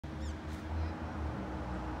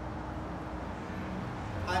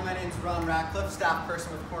Hi, my name's Ron Ratcliffe, staff person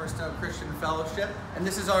with Cornerstone Christian Fellowship, and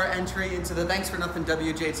this is our entry into the Thanks for Nothing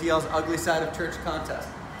WJTL's Ugly Side of Church contest.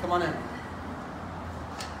 Come on in.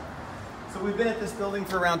 So we've been at this building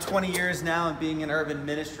for around 20 years now, and being an urban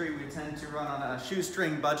ministry, we tend to run on a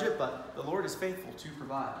shoestring budget, but the Lord is faithful to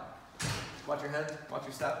provide. Watch your head, watch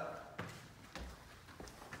your step.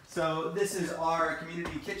 So this is our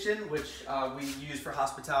community kitchen, which we use for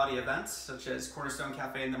hospitality events, such as Cornerstone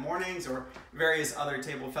Cafe in the mornings or various other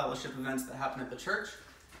table fellowship events that happen at the church.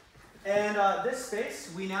 And this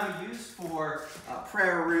space we now use for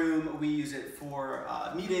prayer room. We use it for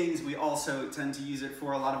meetings. We also tend to use it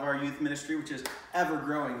for a lot of our youth ministry, which is ever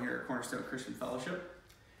growing here at Cornerstone Christian Fellowship.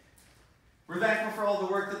 We're thankful for all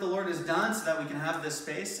the work that the Lord has done so that we can have this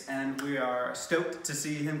space, and we are stoked to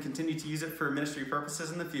see Him continue to use it for ministry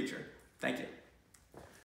purposes in the future. Thank you.